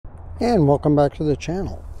And welcome back to the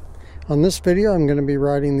channel. On this video I'm going to be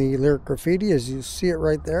riding the Lyric Graffiti, as you see it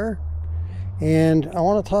right there. And I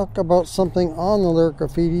want to talk about something on the Lyric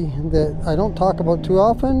Graffiti that I don't talk about too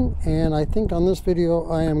often, and I think on this video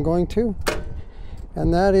I am going to.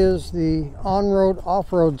 And that is the on-road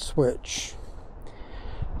off-road switch.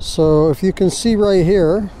 So if you can see right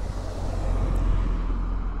here,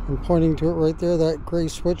 I'm pointing to it right there, that gray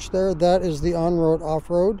switch there, that is the on-road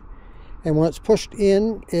off-road. And when it's pushed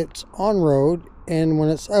in, it's on-road, and when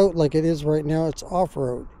it's out, like it is right now, it's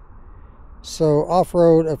off-road. So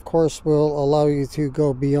off-road, of course, will allow you to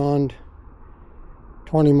go beyond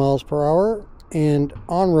 20 miles per hour, and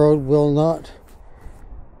on-road will not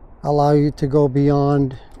allow you to go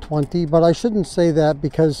beyond 20. But I shouldn't say that,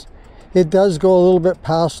 because it does go a little bit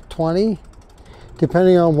past 20,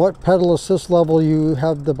 depending on what pedal assist level you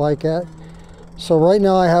have the bike at. So right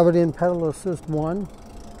now I have it in pedal assist 1.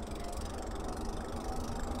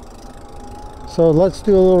 So let's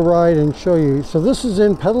do a little ride and show you. So this is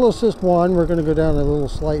in pedal assist 1. We're going to go down a little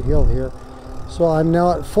slight hill here. So I'm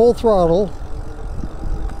now at full throttle.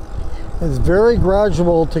 It's very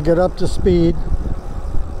gradual to get up to speed.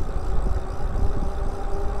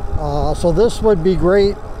 So this would be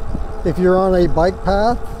great if you're on a bike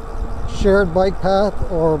path, shared bike path,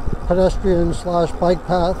 or pedestrian slash bike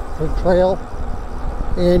path or trail,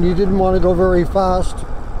 and you didn't want to go very fast.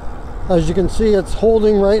 As you can see, it's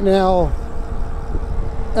holding right now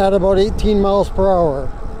at about 18 miles per hour.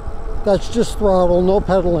 That's just throttle, no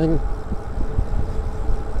pedaling.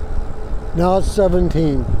 Now it's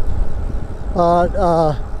 17.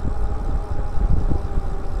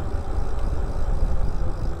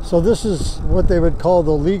 So this is what they would call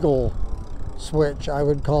the legal switch. I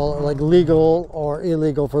would call it like legal or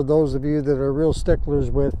illegal for those of you that are real sticklers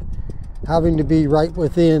with having to be right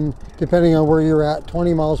within, depending on where you're at,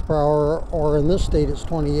 20 miles per hour, or in this state it's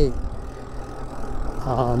 28.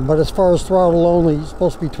 But as far as throttle only, it's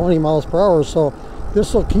supposed to be 20 miles per hour, so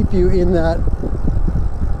this will keep you in that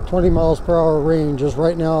 20 miles per hour range. As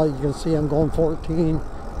right now, you can see I'm going 14.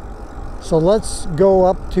 So let's go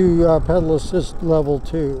up to pedal assist level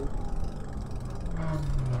 2.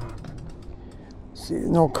 See,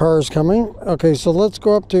 no cars coming. Okay, so let's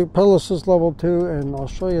go up to pedal assist level 2, and I'll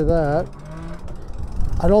show you that.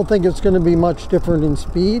 I don't think it's going to be much different in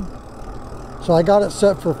speed. So I got it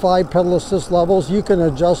set for 5 pedal assist levels. You can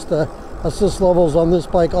adjust the assist levels on this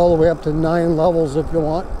bike all the way up to 9 levels if you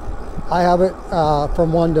want. I have it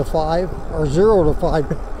from 1 to 5, or 0 to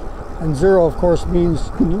 5. And 0, of course,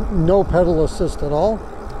 means no pedal assist at all.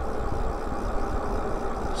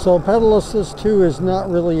 So pedal assist 2 is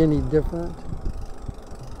not really any different.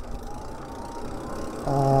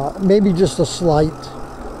 Maybe just a slight.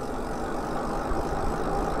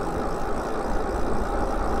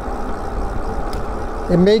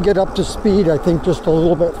 It may get up to speed, I think, just a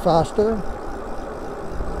little bit faster.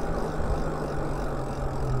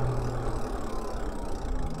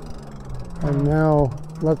 And now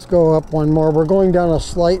let's go up one more. We're going down a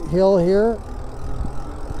slight hill here,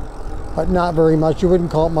 but not very much. You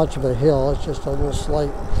wouldn't call it much of a hill, it's just a little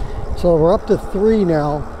slight. So we're up to 3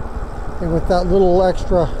 now, and with that little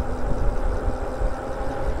extra,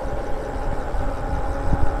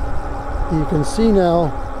 you can see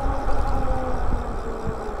now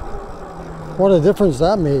what a difference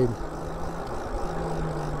that made.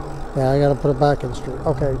 Yeah, I gotta put it back in street.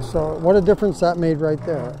 Okay, so what a difference that made right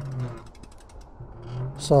there.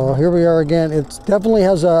 So here we are again. It definitely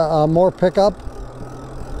has a more pickup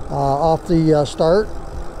off the start.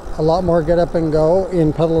 A lot more get up and go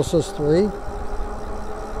in pedal assist 3.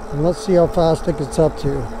 And let's see how fast it gets up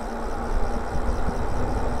to.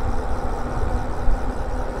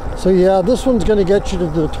 So yeah, this one's gonna get you to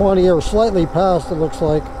the 20 or slightly past, it looks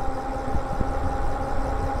like.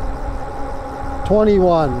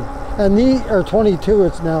 21, and or 22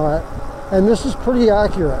 it's now at, and this is pretty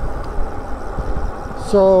accurate.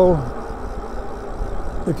 So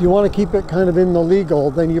if you want to keep it kind of in the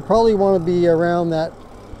legal, then you probably want to be around that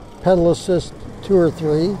pedal assist 2 or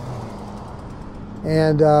 3.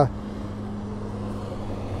 And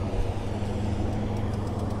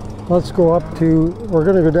let's go up to, we're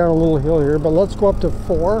going to go down a little hill here, but let's go up to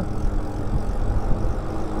 4.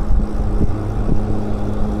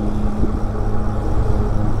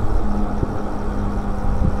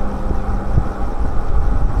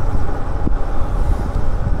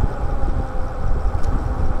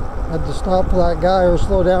 Had to stop for that guy or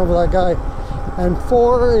slow down for that guy. And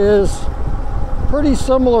 4 is pretty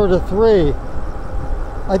similar to 3.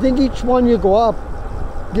 I think each one you go up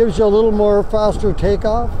gives you a little more faster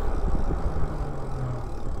takeoff.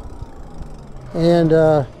 And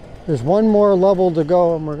There's one more level to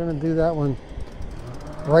go, and we're going to do that one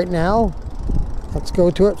right now. Let's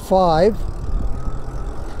go to it 5.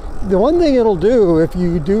 The one thing it'll do if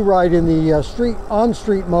you do ride in the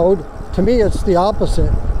on-street mode, to me it's the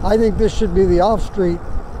opposite. I think this should be the off-street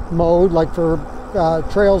mode, like for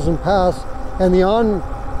trails and paths, and the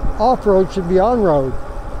off-road should be on-road,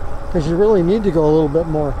 because you really need to go a little bit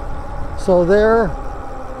more. So there,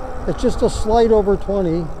 it's just a slight over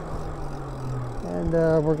 20, and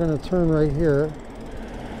we're going to turn right here.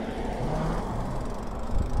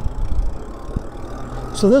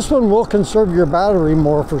 So this one will conserve your battery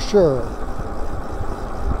more for sure.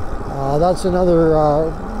 That's another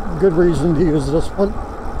good reason to use this one.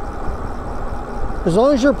 As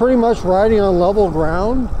long as you're pretty much riding on level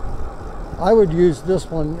ground, I would use this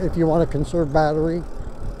one if you want to conserve battery.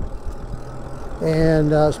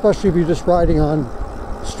 And especially if you're just riding on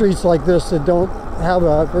streets like this that don't have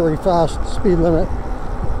a very fast speed limit.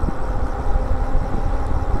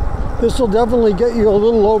 This will definitely get you a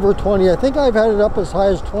little over 20. I think I've had it up as high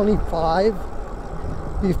as 25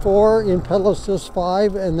 before in pedal assist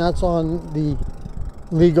 5, and that's on the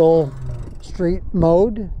legal street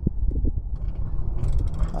mode.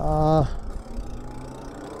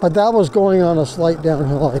 But that was going on a slight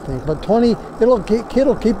downhill, I think. But 20, it'll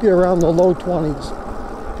keep you around the low 20s,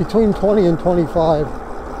 between 20 and 25.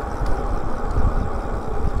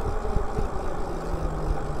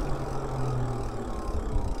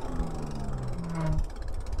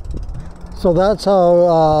 So that's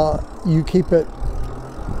how you keep it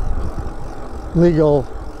legal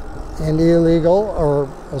and illegal, or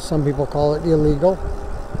as some people call it, illegal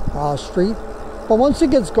street. But once it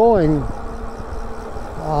gets going,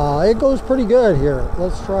 it goes pretty good here.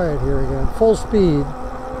 Let's try it here again. Full speed.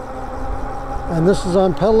 And this is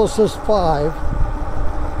on pedal assist 5.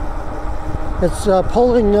 It's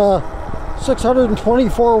pulling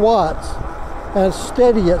 624 watts. And it's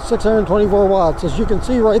steady at 624 watts. As you can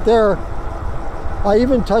see right there, I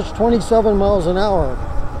even touched 27 miles an hour.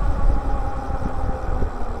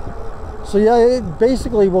 So yeah, it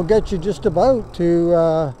basically will get you just about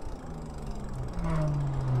to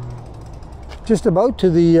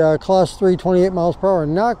the class 3 28 miles per hour.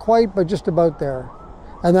 Not quite, but just about there.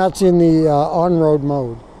 And that's in the on-road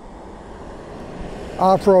mode.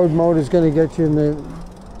 Off-road mode is going to get you in the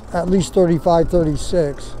at least 35,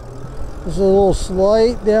 36. This is a little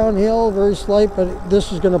slight downhill, very slight, but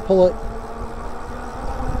this is going to pull it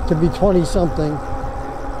to be 20 something.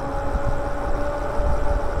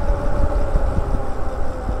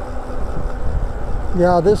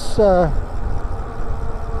 Yeah, this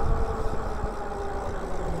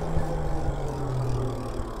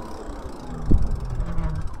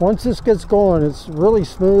once this gets going, it's really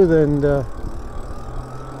smooth and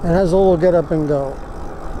has a little get up and go.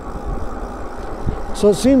 So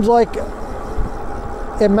it seems like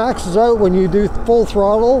it maxes out when you do full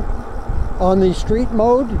throttle on the street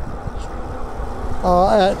mode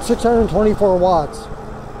at 624 watts.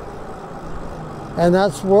 And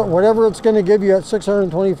that's whatever it's going to give you at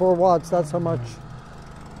 624 watts, that's how much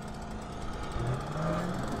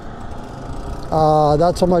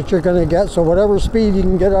you're going to get. So whatever speed you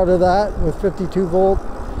can get out of that with 52 volt.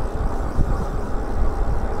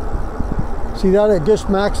 See that it just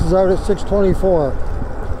maxes out at 624.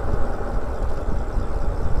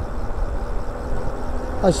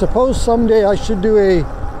 I suppose someday I should do a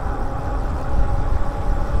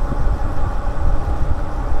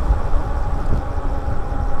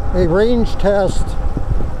range test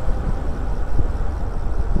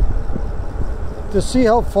to see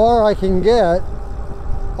how far I can get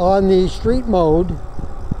on the street mode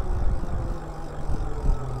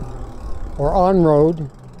or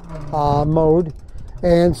on-road mode,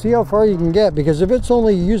 and see how far you can get, because if it's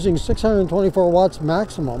only using 624 watts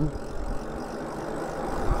maximum,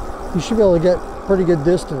 you should be able to get pretty good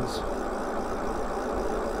distance.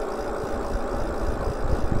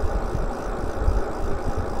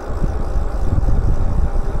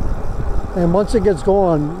 And once it gets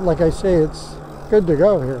going, like I say, it's good to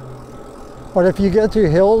go here. But if you get to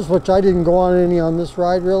hills, which I didn't go on any on this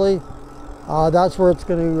ride really, that's where it's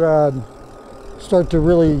going to start to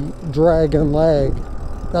really drag and lag.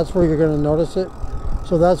 That's where you're going to notice it.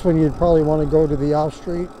 So that's when you'd probably want to go to the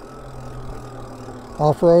off-street,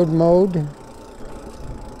 off-road mode.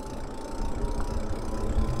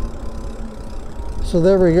 So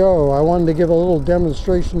there we go. I wanted to give a little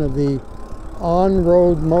demonstration of the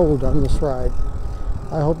on-road mode on this ride.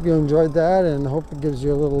 I hope you enjoyed that, and hope it gives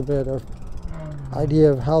you a little bit of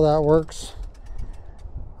idea of how that works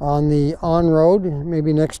on the on-road.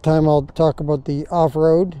 Maybe next time I'll talk about the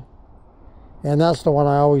off-road And that's the one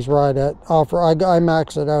I always ride at off-road. I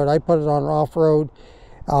max it out. I put it on off-road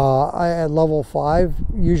at level 5,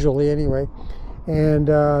 usually anyway. And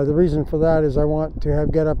the reason for that is I want to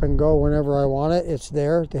have get up and go whenever I want it. It's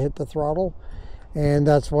there to hit the throttle. And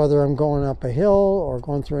that's whether I'm going up a hill or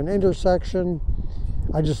going through an intersection.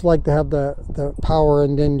 I just like to have the power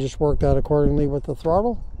and then just work that accordingly with the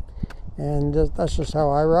throttle. And that's just how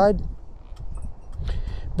I ride.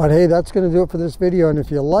 But hey, that's going to do it for this video. And if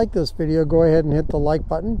you like this video, go ahead and hit the like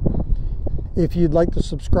button. If you'd like to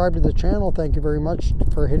subscribe to the channel, thank you very much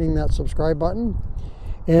for hitting that subscribe button.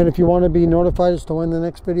 And if you want to be notified as to when the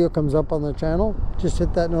next video comes up on the channel, just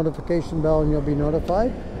hit that notification bell and you'll be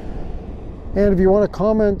notified. And if you want to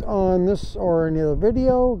comment on this or any other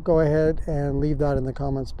video, go ahead and leave that in the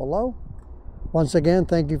comments below. Once again,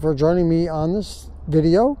 thank you for joining me on this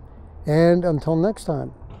video. And until next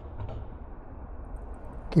time,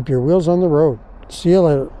 keep your wheels on the road. See you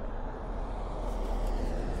later.